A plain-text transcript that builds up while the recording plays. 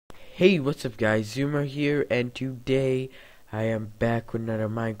Hey, what's up guys, Zoomer here, and today I am back with another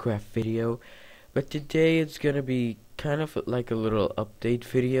Minecraft video. But today it's gonna be kind of like a little update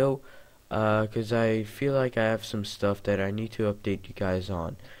video, cause I feel like I have some stuff that I need to update you guys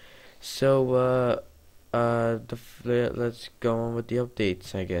on. So, let's go on with the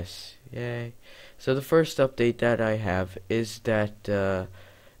updates, I guess. Yay. So the first update that I have is that,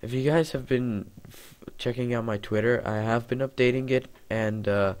 if you guys have been checking out my Twitter, I have been updating it,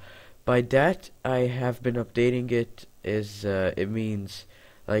 and, by that, I have been updating it is, it means,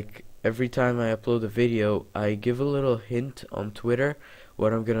 like, every time I upload a video, I give a little hint on Twitter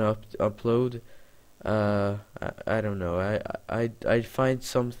what I'm gonna upload. I don't know, I find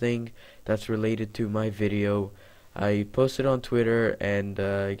something that's related to my video, I post it on Twitter, and,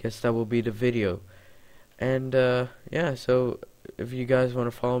 I guess that will be the video. And, yeah, so, if you guys want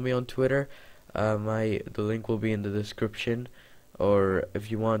to follow me on Twitter, the link will be in the description, or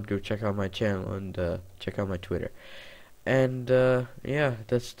if you want, go check out my channel and check out my Twitter. And yeah,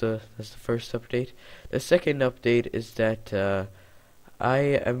 that's the first update. The second update is that I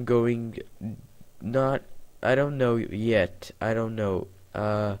am going not I don't know yet. I don't know.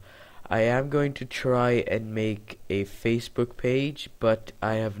 I am going to try and make a Facebook page, but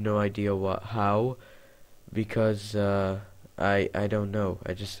I have no idea how, because I don't know.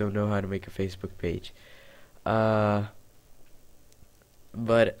 I just don't know how to make a Facebook page.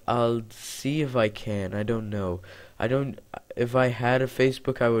 But I'll see if I can. I don't know. I don't. If I had a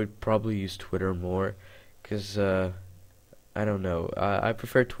Facebook, I would probably use Twitter more, 'cause I don't know. I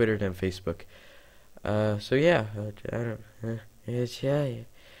prefer Twitter than Facebook. So yeah, I don't. Yes, yeah.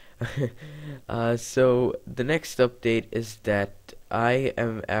 Yeah. So the next update is that I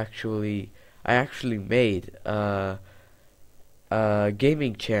actually made a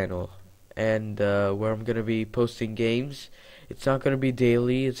gaming channel, and where I'm gonna be posting games. It's not gonna be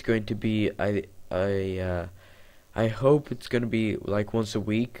daily. It's going to be I hope it's gonna be like once a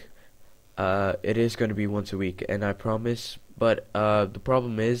week. It is gonna be once a week, and I promise. But the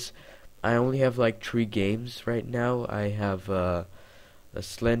problem is, I only have like 3 games right now. I have a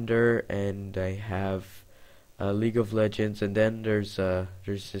Slender, and I have League of Legends, and then there's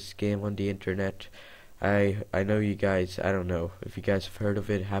this game on the internet. I know you guys. I don't know if you guys have heard of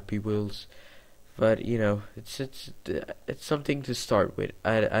it, Happy Wheels. But you know, it's something to start with.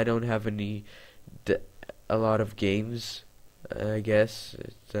 I don't have a lot of games. I guess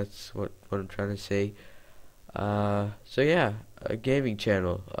that's what I'm trying to say. So yeah, a gaming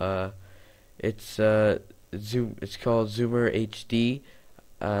channel. It's It's called ZoomerHD,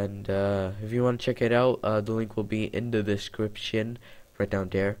 and if you want to check it out, the link will be in the description, right down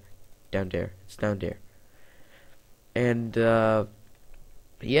there, It's down there, and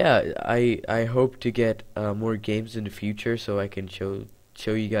yeah, I hope to get more games in the future so I can show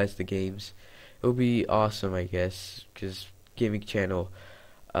you guys the games. It'll be awesome, I guess, 'cause gaming channel.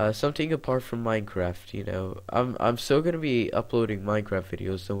 Something apart from Minecraft, you know. I'm still gonna be uploading Minecraft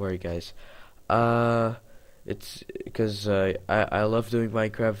videos. Don't worry, guys. Uh, it's because I love doing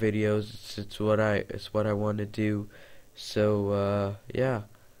Minecraft videos. It's what I want to do. So yeah,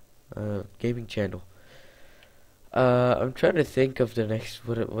 gaming channel. I'm trying to think of the next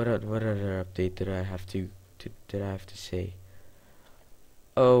what other update did I have to say?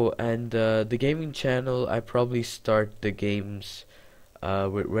 Oh, and the gaming channel, I probably start the games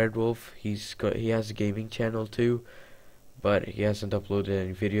with Red Wolf. He has a gaming channel too, but he hasn't uploaded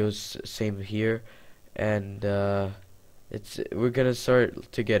any videos. Same here, and we're gonna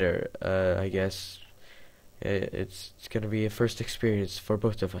start together. I guess it's gonna be a first experience for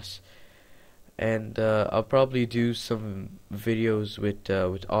both of us. And I'll probably do some videos with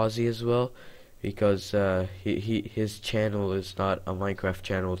Ozzy as well, because his channel is not a Minecraft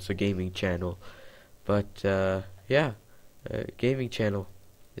channel, it's a gaming channel. But yeah, gaming channel,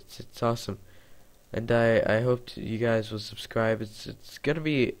 it's awesome, and I hope you guys will subscribe. It's gonna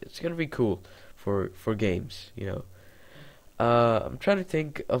be cool for games, you know. I'm trying to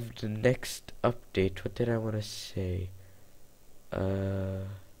think of the next update. What did I want to say?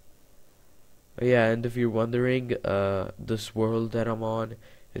 Yeah, and if you're wondering, this world that I'm on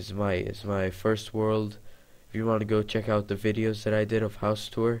is my first world. If you want to go check out the videos that I did of house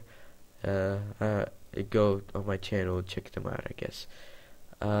tour, go on my channel and check them out, I guess.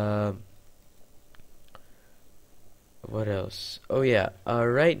 What else? Oh yeah,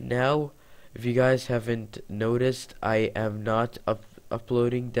 right now, if you guys haven't noticed, I am not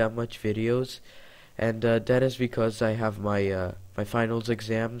uploading that much videos, and that is because I have my finals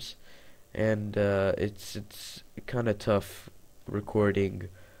exams, and it's kind of tough recording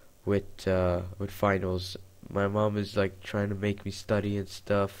with finals. My mom is like trying to make me study and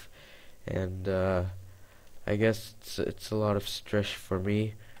stuff, and I guess it's a lot of stress for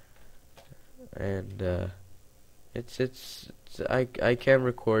me, and I can't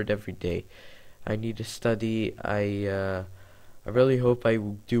record every day. I need to study. I really hope I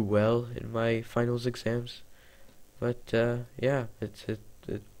do well in my finals exams. But yeah, it's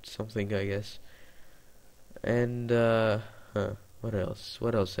something, I guess. And what else?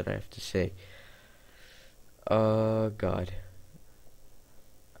 What else did I have to say? God,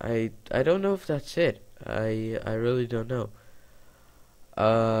 I don't know if that's it. I really don't know.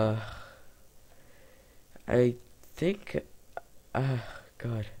 Uh, I think. Uh,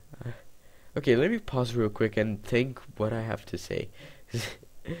 God. Uh, okay, let me pause real quick and think what I have to say. This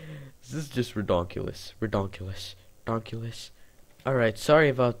is just redonkulous, redonkulous, redonkulous. All right, sorry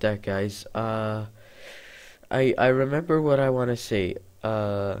about that, guys. I remember what I want to say.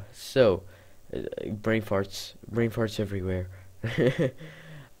 Brain farts everywhere.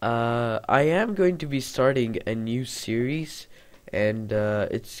 I am going to be starting a new series, and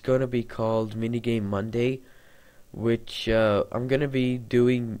it's gonna be called Minigame Monday, which I'm gonna be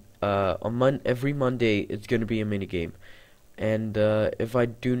doing every Monday. It's gonna be a minigame, and if I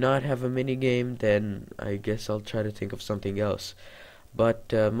do not have a minigame, then I guess I'll try to think of something else.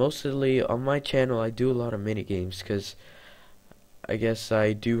 But mostly on my channel, I do a lot of mini games because I guess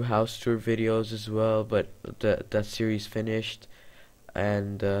I do house tour videos as well. But that series finished,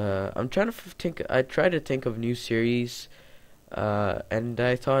 and I'm trying to think. I try to think of new series, and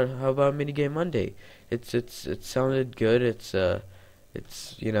I thought, how about Minigame Monday? It sounded good. It's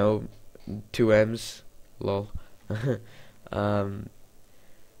two M's, lol. um,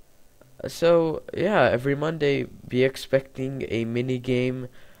 So yeah, every Monday be expecting a mini game.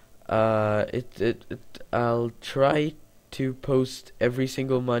 I'll try to post every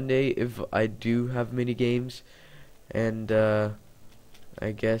single Monday if I do have mini games, and I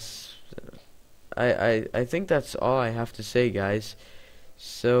guess I think that's all I have to say, guys.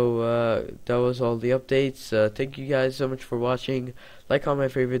 So that was all the updates. Thank you guys so much for watching. Like,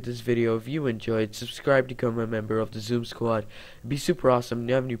 comment, favorite this video if you enjoyed. Subscribe to become a member of the Zoom Squad. It'd be super awesome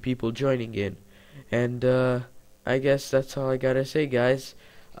to have new people joining in. And I guess that's all I gotta say, guys.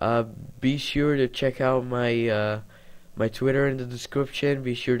 Be sure to check out my Twitter in the description.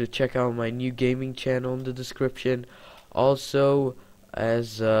 Be sure to check out my new gaming channel in the description. Also,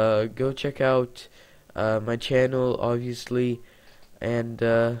 as go check out my channel, obviously. And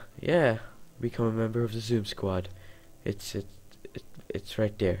yeah, become a member of the Zoom Squad. It's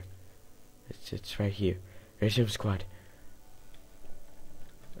right there. It's right here. There's Zoom Squad.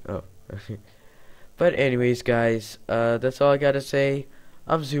 Oh. But anyways, guys, that's all I gotta say.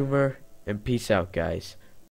 I'm Zoomer, and peace out, guys.